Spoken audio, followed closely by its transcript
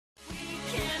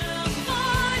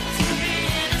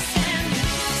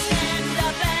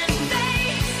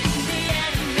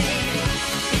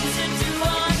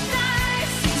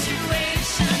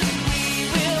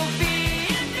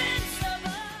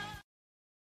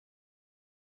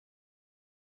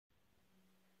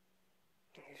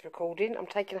is recording. I'm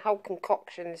taking a whole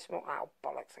concoction this morning. Oh,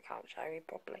 bollocks, I can't show you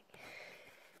properly.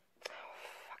 Oh,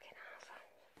 fucking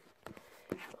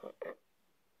arsehole.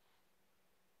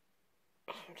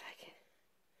 I'm taking...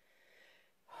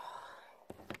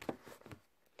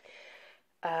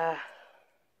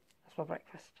 that's my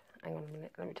breakfast. Hang on a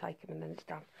minute, let me take them and then it's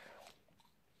done.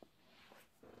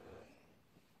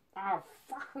 Oh,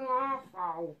 fucking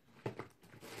arsehole.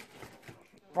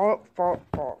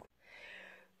 Fuck.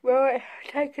 Right,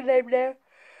 taking them now.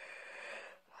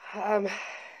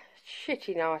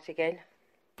 Shitty night again.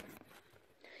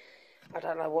 I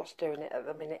don't know what's doing it at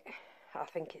the minute. I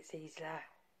think it's these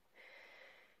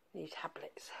new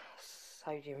tablets,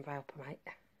 sodium valproate.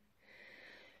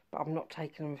 But I'm not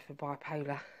taking them for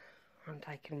bipolar. I'm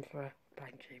taking them for a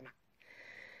brain tumour.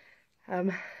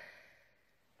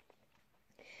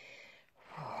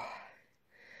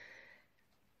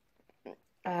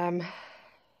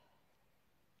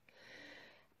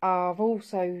 I've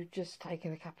also just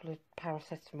taken a couple of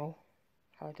paracetamol,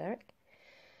 hello Derek,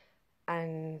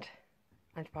 and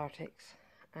antibiotics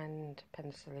and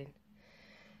penicillin.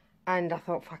 And I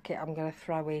thought, fuck it, I'm going to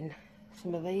throw in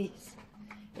some of these,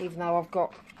 even though I've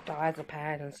got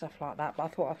diazepam and stuff like that. But I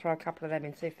thought I'd throw a couple of them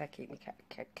in, see if they keep me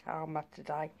calmer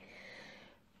today.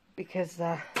 Because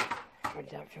I really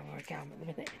don't feel very calm at the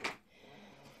minute.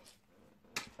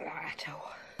 Not at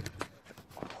all.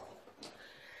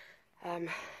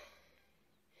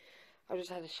 I just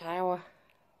had a shower.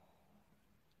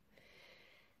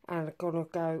 And I've got to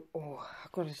go,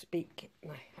 I've got to speak,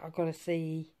 no, I've got to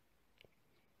see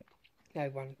no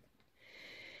one.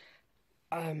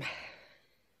 I've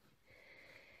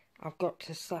got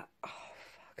to fuck.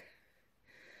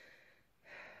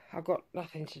 I've got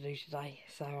nothing to do today,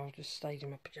 so I've just stayed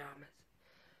in my pyjamas.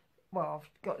 Well,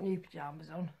 I've got new pyjamas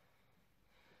on.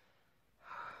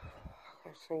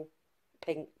 It's all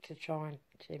pink to try and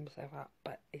cheer myself up,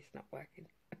 but it's not working.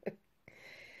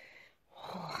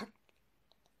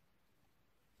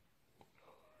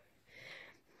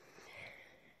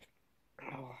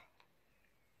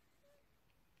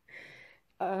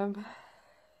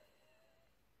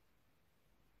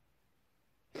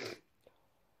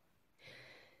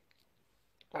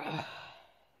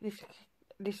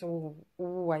 This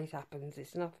always happens.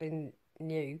 It's nothing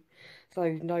new,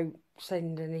 so no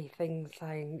send anything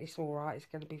saying it's all right. It's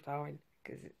going to be fine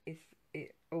because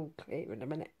it's all clear in a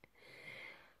minute.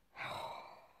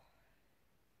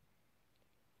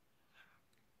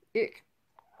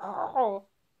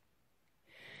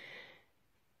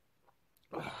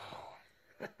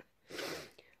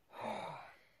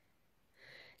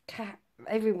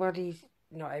 Everybody's,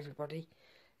 not everybody,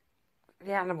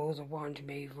 the animals are wanting to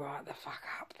move right the fuck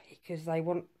up because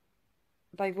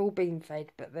they've all been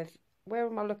fed, but where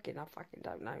am I looking? I fucking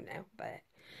don't know now. There,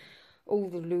 all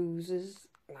the losers,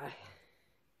 no.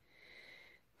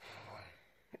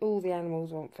 All the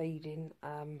animals want feeding.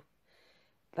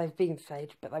 They've been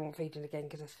fed, but they want feeding again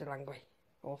because they're still hungry.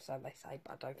 Or so they say,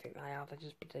 but I don't think they are. They're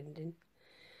just pretending.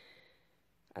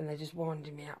 And they're just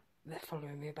winding me up. They're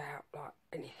following me about like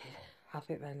anything. I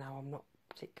think they know I'm not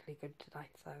particularly good today,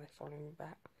 so they're following me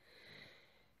about.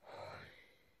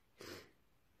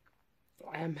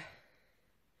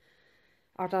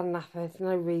 I've done nothing. There's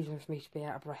no reason for me to be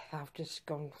out of breath. I've just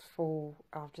gone full.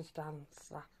 I've just done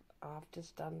stuff. I've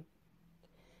just done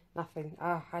nothing.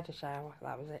 I had a shower.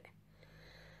 That was it.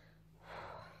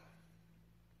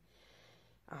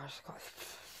 I just got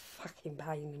fucking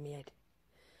pain in my head.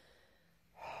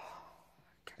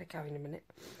 Gonna go in a minute.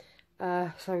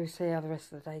 So we'll see how the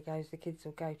rest of the day goes. The kids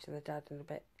will go to the dad in a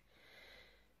bit,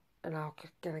 and I'm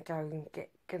gonna go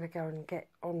and get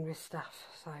on with stuff.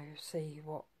 So see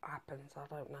what happens. I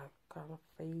don't know. Kind of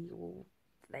feel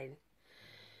then.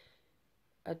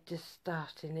 I'm just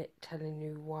starting it, telling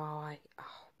you why.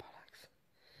 Oh bollocks!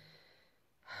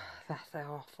 That's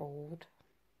our fault.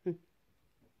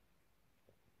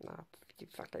 No, if you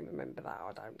fucking remember that,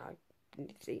 I don't know.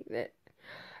 Didn't you see that?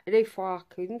 And if I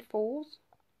couldn't falls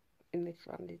in this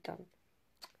one is done.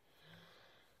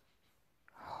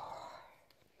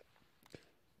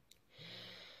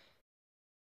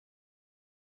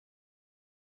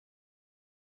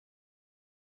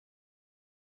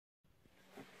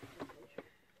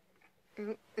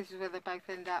 This is where they both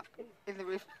end up, in the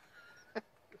river.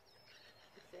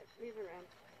 Move around.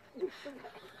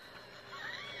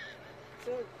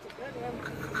 So, go around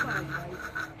sideways.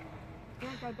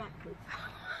 Don't go backwards.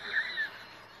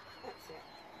 That's it.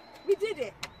 We did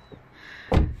it!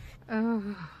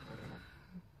 Oh.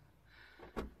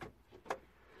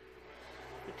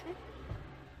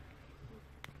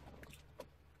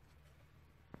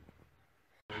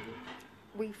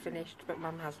 we finished, but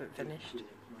Mum hasn't finished.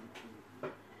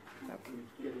 Look,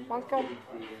 mine's gone.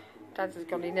 Dad's has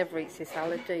gone. He never eats his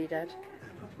salad, do you, Dad?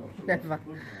 Never.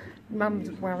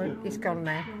 Mum's, well, it's gone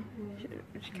now.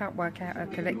 She can't work out her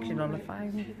connection on the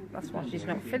phone. That's why she's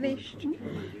not finished.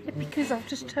 Yeah, because I've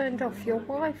just turned off your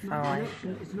Wi-Fi.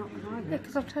 It's not private. Yeah,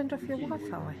 because I've turned off your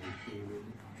Wi-Fi.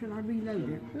 Shall I reload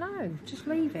it? No, just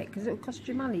leave it, because it'll cost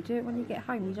you money. Do it when you get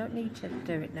home. You don't need to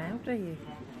do it now, do you?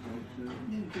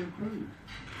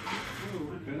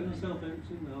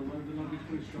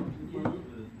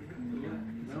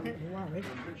 Don't worry.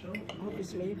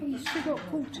 Obviously. You've still got a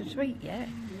quarter to eat yet.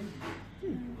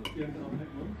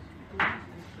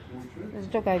 There's a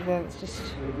dog over there that's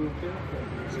just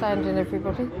standing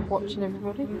everybody, watching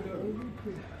everybody.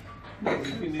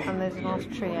 And there's a nice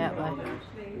tree out there.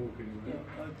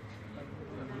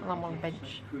 And I'm on a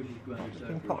bench. I've just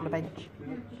been put on a bench.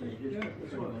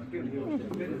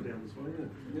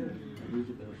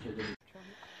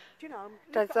 Do you know,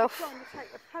 Dad's I'm off. trying to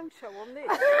take a photo on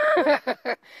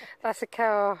this. That's a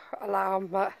car alarm,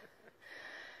 but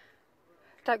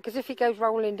don't, because if he goes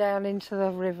rolling down into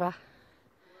the river,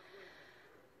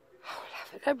 oh,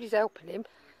 love it. Nobody's helping him.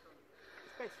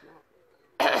 It's best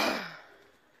not.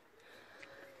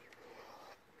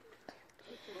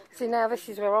 See, now this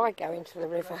is where I go into the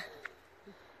river.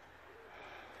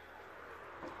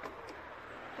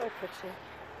 So pretty.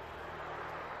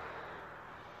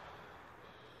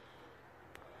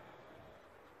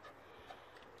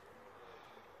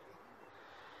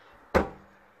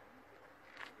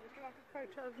 Would you like a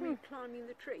photo of me climbing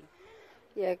the tree?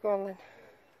 Yeah, go on then.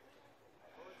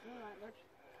 Alright, Reg.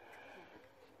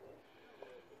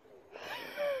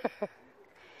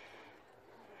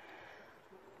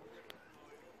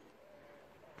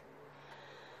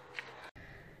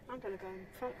 I'm going to go and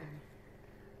photo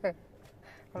them.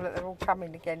 Oh, look, they're all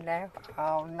coming again now.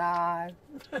 Oh no.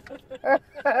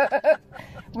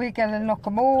 We're going to knock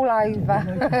them all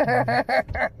over.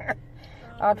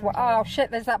 Oh shit,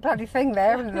 there's that bloody thing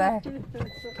there, isn't there?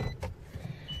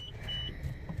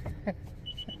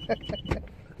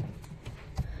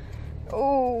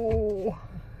 Oh.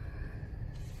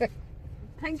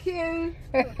 Thank you.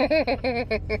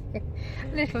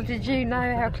 Little did you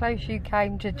know how close you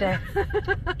came to death.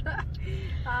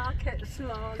 I kept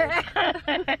smiling.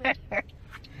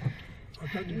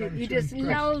 You just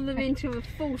lull them into a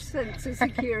false sense of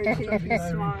security if you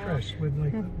smile. Impressed with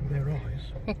their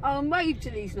eyes. Oh, and wave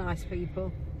to these nice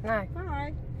people. No.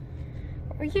 Bye.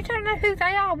 Well, you don't know who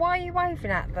they are. Why are you waving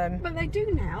at them? But they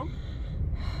do now.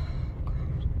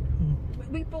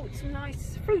 We bought some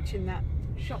nice fruit in that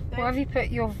shop there. Why have you put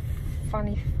your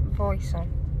funny voice on?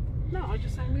 No, I'm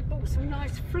just saying we bought some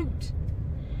nice fruit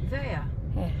there.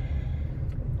 Yeah.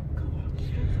 God,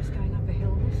 strength is going up a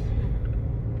hill, isn't it?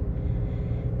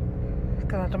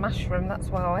 Because I had a mushroom, that's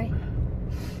why.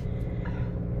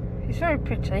 It's very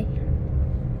pretty.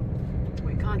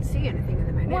 We can't see anything at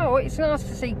the minute. Well, it's nice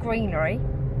to see greenery.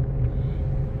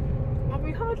 Well,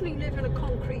 we hardly live in a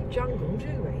concrete jungle, do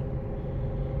we?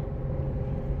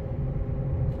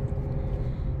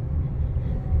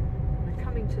 We're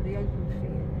coming to the open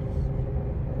fields.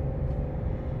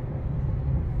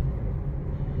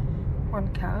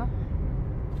 One car.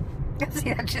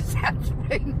 See, that just sounds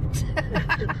rude.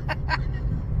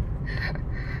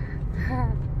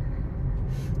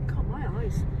 God, my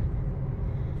eyes.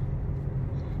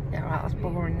 Yeah, right, that's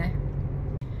boring now.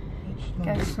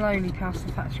 Go slowly past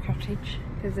the thatched cottage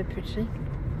because they're pretty.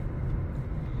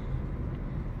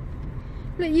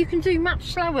 Look, you can do much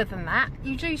slower than that.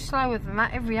 You do slower than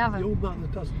that every other. Your mother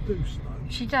doesn't do slow.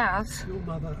 She does. Your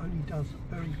mother only does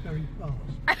very, very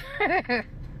fast.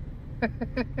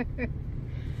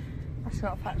 That's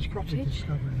not a thatched Probably cottage.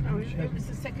 discovered Oh, it. it was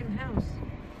the second house.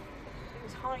 It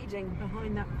was hiding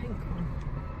behind that pink one.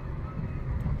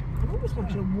 I've always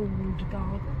wanted a walled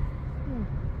garden.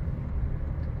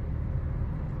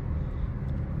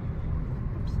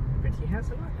 Oops, pretty house.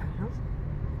 I like that house.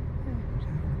 It's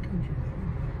out in the country, though,